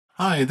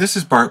Hi, this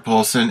is Bart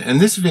Polson,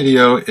 and this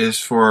video is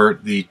for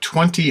the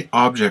 20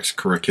 Objects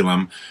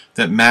curriculum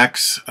that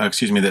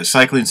that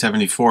Cycling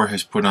 74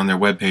 has put on their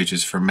web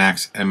pages for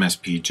Max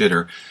MSP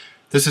Jitter.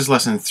 This is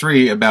lesson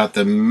 3 about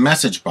the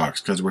message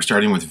box because we're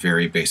starting with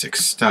very basic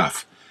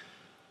stuff.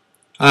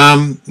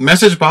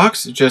 Message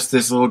box, just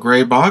this little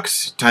gray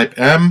box. Type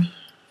M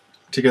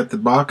to get the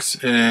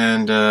box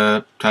and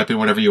type in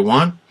whatever you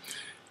want.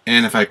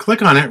 And if I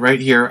click on it right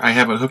here, I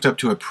have it hooked up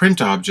to a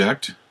print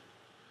object.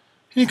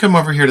 You come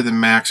over here to the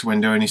Max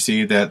window and you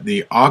see that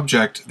the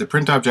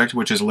print object,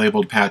 which is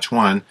labeled patch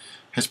 1,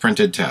 has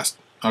printed test.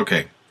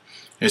 Okay,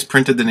 it's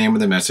printed the name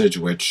of the message,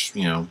 which,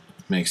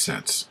 makes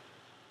sense.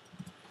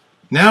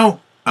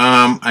 Now,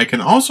 I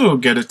can also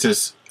get it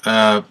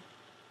to,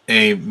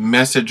 a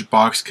message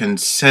box can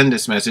send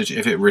this message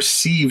if it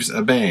receives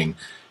a bang.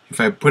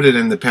 If I put it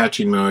in the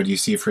patching mode, you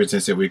see, for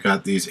instance, that we've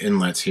got these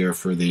inlets here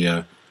for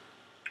the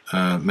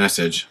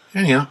message.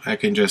 Anyhow, I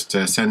can just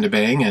send a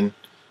bang, and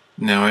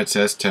now it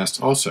says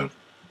test also.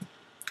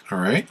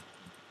 Alright.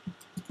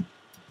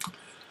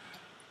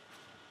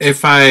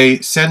 If I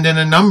send in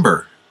a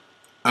number,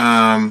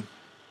 for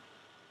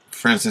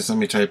instance, let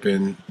me type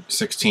in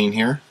 16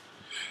 here.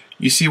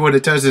 You see what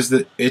it does is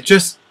that it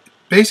just,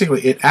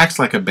 basically, it acts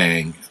like a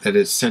bang, that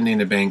it's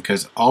sending a bang,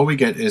 because all we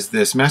get is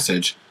this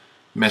message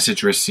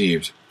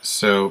received.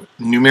 So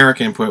numeric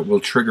input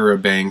will trigger a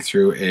bang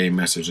through a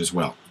message as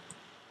well.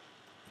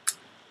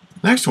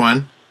 Next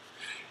one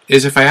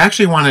is if I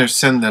actually want to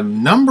send the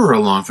number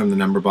along from the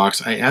number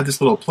box, I add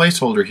this little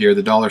placeholder here,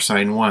 the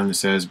 $1 that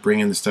says bring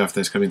in the stuff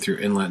that's coming through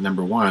inlet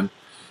number 1.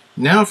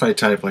 Now if I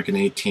type like an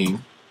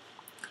 18,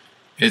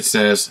 it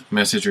says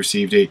message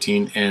received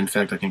 18, and in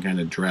fact I can kind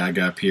of drag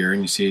up here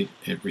and you see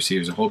it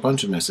receives a whole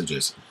bunch of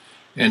messages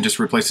and just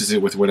replaces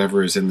it with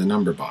whatever is in the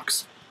number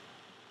box.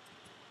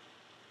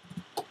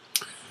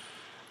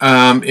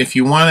 If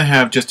you want to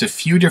have just a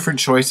few different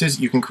choices,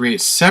 you can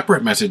create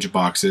separate message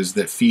boxes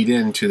that feed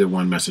into the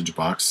one message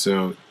box.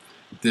 So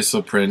this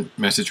will print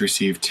message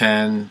received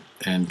 10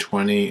 and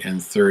 20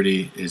 and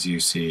 30 as you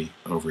see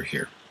over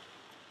here.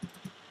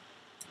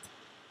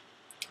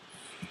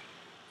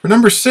 For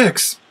number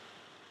 6,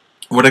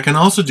 what I can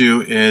also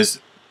do is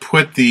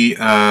put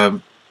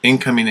the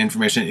incoming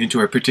information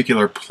into a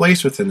particular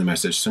place within the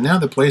message. So now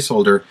the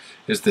placeholder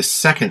is the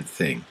second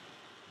thing.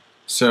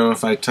 So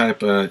if I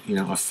type a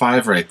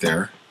 5 right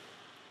there,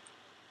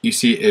 you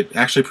see it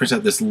actually prints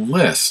out this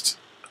list,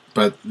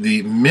 but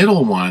the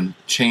middle one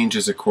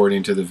changes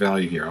according to the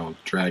value here. I'll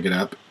drag it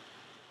up,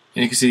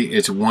 and you can see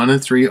it's 1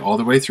 and 3 all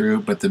the way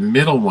through, but the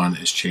middle one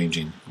is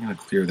changing. I'm going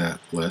to clear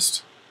that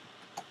list.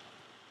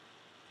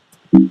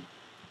 And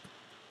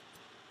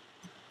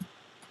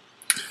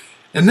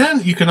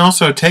then you can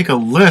also take a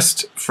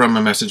list from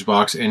a message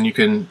box, and you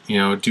can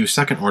do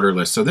second order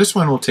lists. So this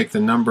one will take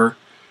the number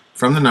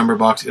from the number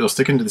box, it'll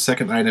stick into the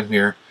second item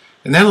here,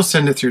 and then it'll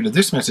send it through to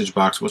this message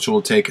box, which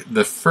will take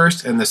the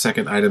first and the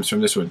second items from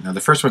this one. Now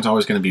the first one's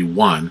always going to be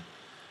 1,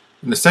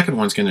 and the second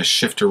one's going to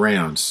shift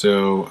around.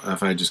 So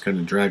if I just kind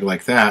of drag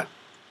like that,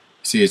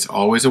 see it's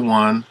always a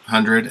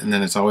 100, and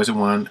then it's always a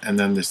 1, and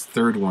then this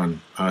third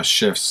one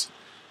shifts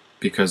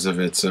because of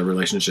its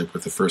relationship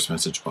with the first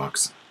message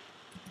box.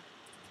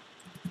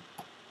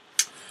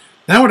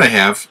 Now what I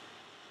have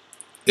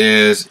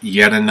is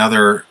yet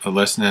another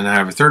list, and then I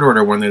have a third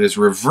order one that is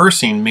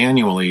reversing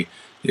manually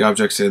the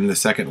objects in the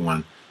second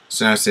one.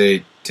 So now I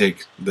say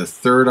take the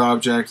third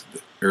object,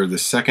 or the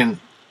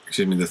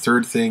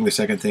third thing, the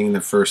second thing, and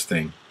the first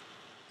thing.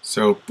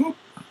 So boop.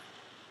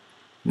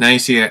 Now you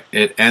see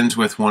it ends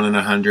with 1 and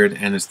 100,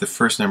 and it's the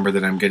first number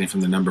that I'm getting from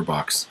the number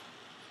box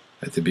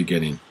at the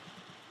beginning.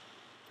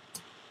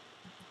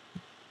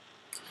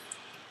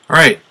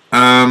 Alright,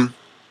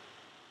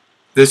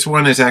 this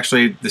one is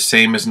actually the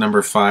same as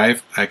number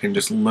 5. I can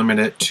just limit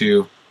it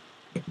to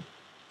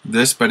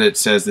this, but it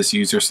says this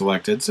user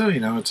selected, so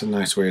it's a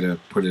nice way to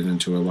put it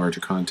into a larger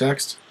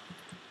context.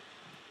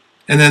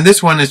 And then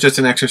this one is just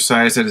an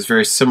exercise that is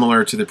very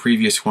similar to the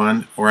previous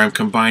one, where I'm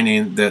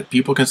combining that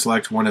people can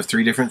select one of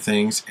 3 different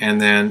things,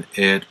 and then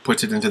it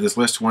puts it into this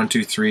list 1,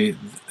 2, 3,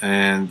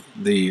 and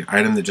the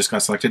item that just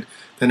got selected,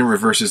 then it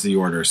reverses the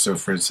order. So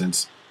for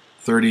instance,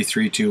 30,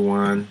 3, 2,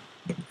 1,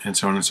 and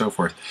so on and so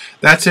forth.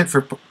 That's it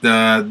for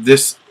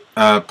this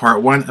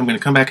part 1. I'm going to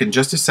come back in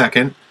just a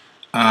second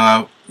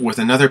with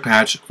another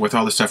patch with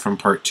all the stuff from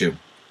part 2.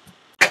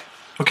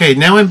 Okay,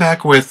 now I'm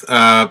back with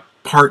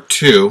part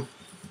 2,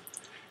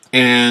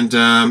 and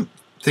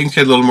things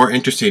get a little more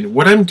interesting.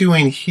 What I'm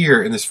doing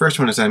here in this first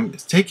one is I'm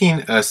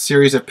taking a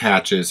series of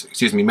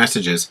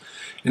messages,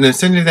 and then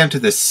sending them to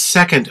the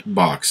second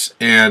box.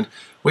 And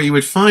what you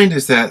would find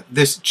is that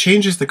this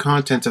changes the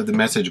contents of the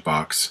message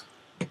box.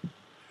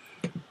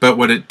 But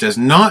what it does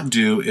not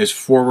do is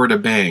forward a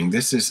bang.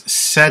 This is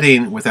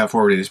setting without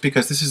forwarding. It's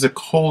because this is a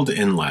cold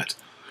inlet.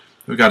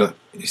 We got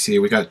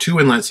 2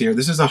 inlets here.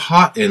 This is a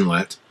hot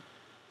inlet.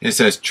 It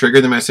says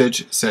trigger the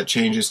message, set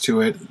changes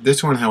to it.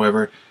 This one,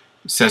 however,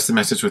 sets the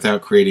message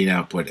without creating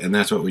output, and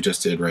that's what we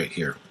just did right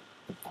here.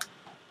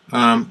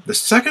 The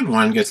second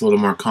one gets a little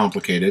more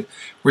complicated.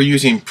 We're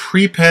using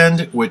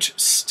prepend, which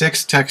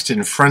sticks text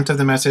in front of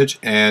the message,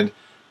 and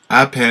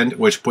append,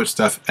 which puts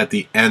stuff at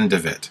the end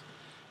of it.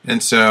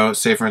 And so,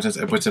 say for instance,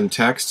 I put some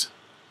text.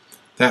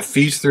 That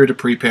feeds through to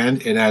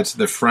prepend. It adds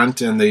the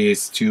front and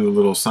these two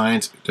little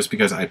signs just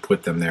because I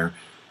put them there.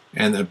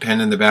 And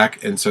append in the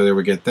back, and so there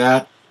we get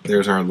that.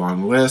 There's our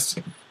long list.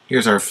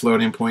 Here's our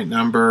floating point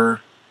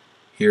number.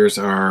 Here's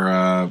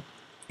our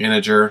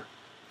integer.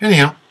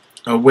 Anyhow,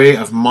 a way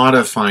of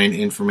modifying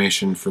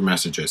information for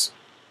messages.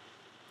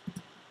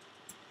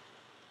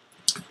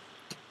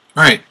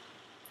 Alright,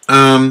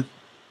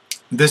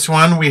 this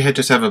one we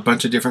just have a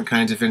bunch of different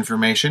kinds of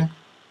information,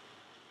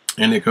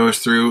 and it goes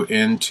through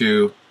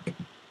into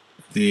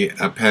the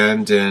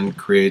append and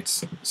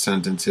creates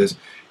sentences.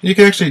 You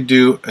can actually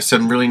do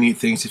some really neat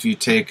things if you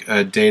take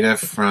data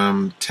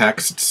from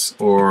texts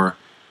or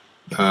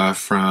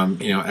from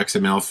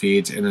XML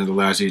feeds, and it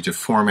allows you to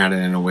format it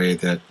in a way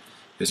that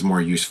is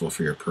more useful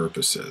for your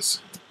purposes.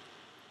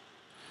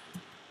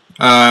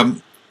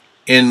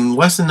 In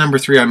lesson number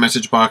 3 on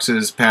message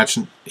boxes, patch,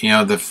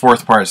 the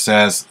fourth part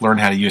says learn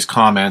how to use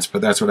comments,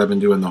 but that's what I've been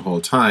doing the whole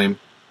time.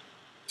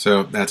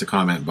 So that's a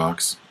comment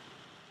box.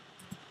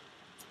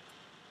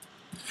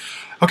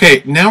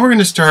 Okay, now we're going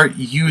to start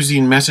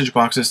using message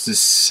boxes to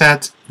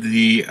set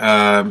the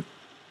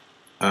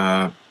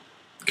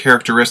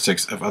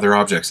characteristics of other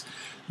objects.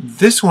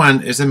 This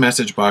one is a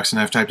message box,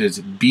 and I've typed its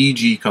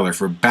BG color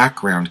for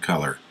background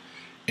color.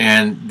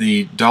 And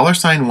the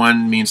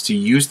 $1 means to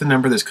use the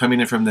number that's coming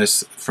in from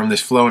this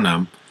flow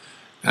num.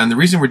 And the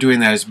reason we're doing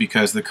that is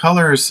because the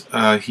colors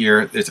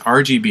here, it's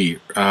RGB,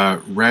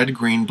 red,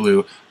 green,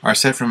 blue, are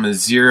set from a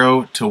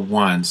 0 to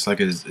 1. It's like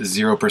a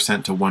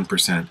 0% to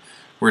 1%,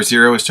 where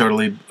 0 is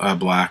totally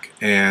black.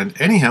 And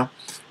anyhow,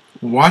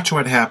 watch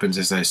what happens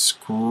as I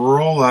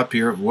scroll up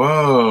here.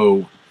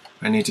 Whoa!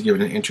 I need to give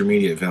it an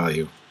intermediate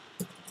value.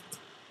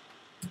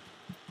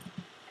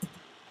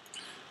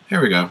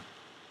 There we go.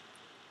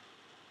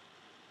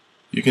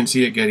 You can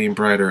see it getting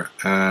brighter.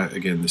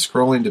 Again, the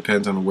scrolling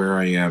depends on where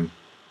I am.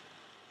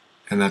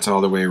 And that's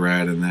all the way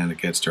red, and then it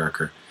gets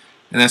darker.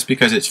 And that's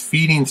because it's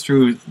feeding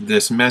through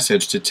this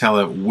message to tell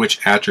it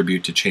which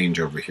attribute to change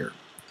over here.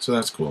 So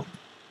that's cool.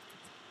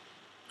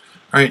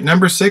 Alright,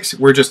 number 6,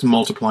 we're just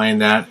multiplying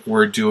that.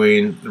 We're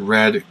doing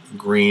red,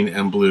 green,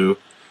 and blue.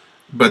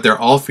 But they're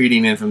all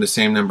feeding in from the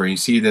same number. You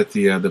see that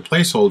the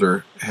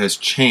placeholder has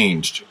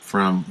changed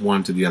from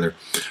one to the other.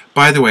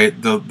 By the way,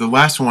 the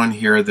last one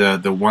here,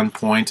 the 1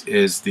 point,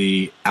 is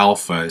the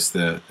alpha. It's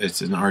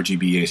an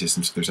RGBA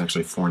system, so there's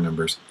actually 4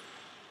 numbers.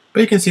 But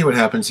you can see what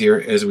happens here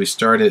as we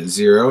start at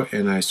 0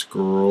 and I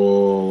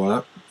scroll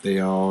up. They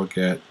all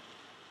get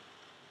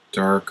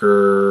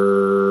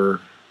darker,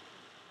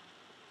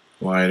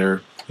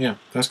 lighter. Yeah,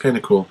 that's kind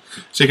of cool.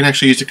 So you can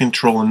actually use to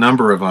control a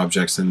number of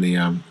objects in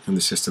the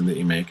system that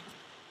you make.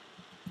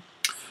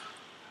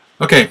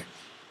 Okay,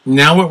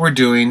 now what we're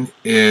doing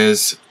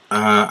is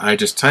I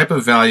just type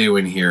a value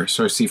in here.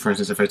 So I see, for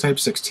instance, if I type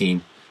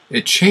 16,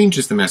 it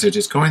changes the message.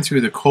 It's going through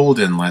the cold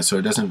inlet, so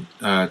it doesn't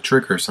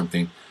trigger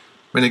something.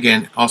 But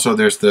again, also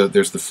there's the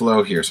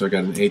flow here. So I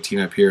got an 18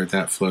 up here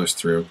that flows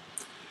through.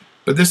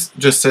 But this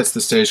just sets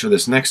the stage for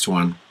this next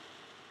one.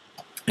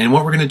 And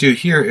what we're going to do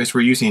here is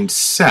we're using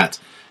set.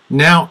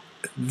 Now,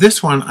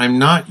 this one I'm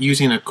not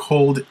using a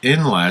cold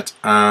inlet,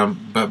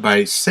 but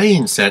by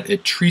saying set,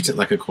 it treats it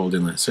like a cold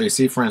inlet. So you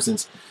see, for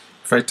instance,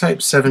 if I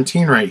type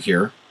 17 right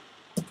here,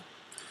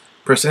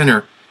 press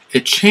enter,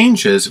 it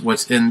changes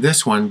what's in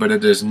this one, but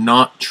it does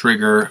not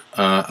trigger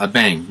a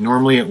bang.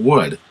 Normally it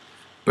would,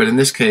 but in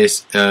this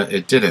case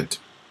it didn't.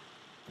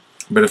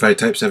 But if I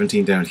type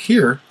 17 down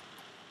here,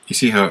 you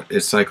see how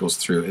it cycles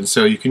through. And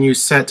so you can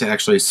use set to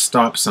actually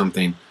stop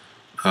something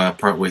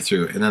partway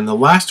through. And then the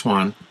last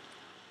one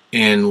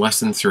in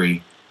lesson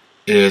 3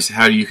 is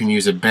how you can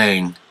use a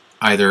bang,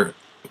 either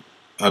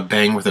a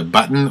bang with a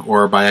button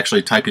or by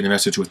actually typing a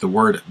message with the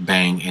word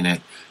bang in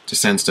it to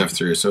send stuff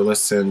through. So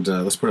let's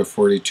put a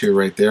 42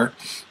 right there.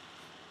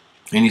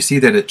 And you see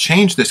that it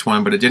changed this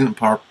one, but it didn't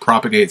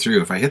propagate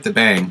through. If I hit the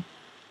bang,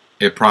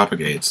 it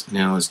propagates.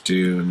 Now let's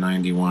do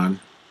 91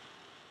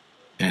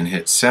 and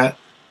hit set.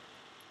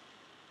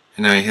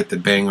 And now I hit the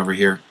bang over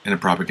here and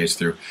it propagates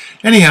through.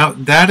 Anyhow,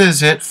 that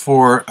is it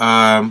for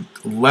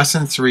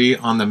lesson 3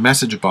 on the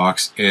message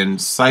box in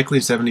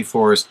Cycling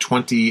 74's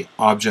 20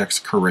 Objects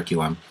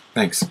curriculum.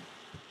 Thanks.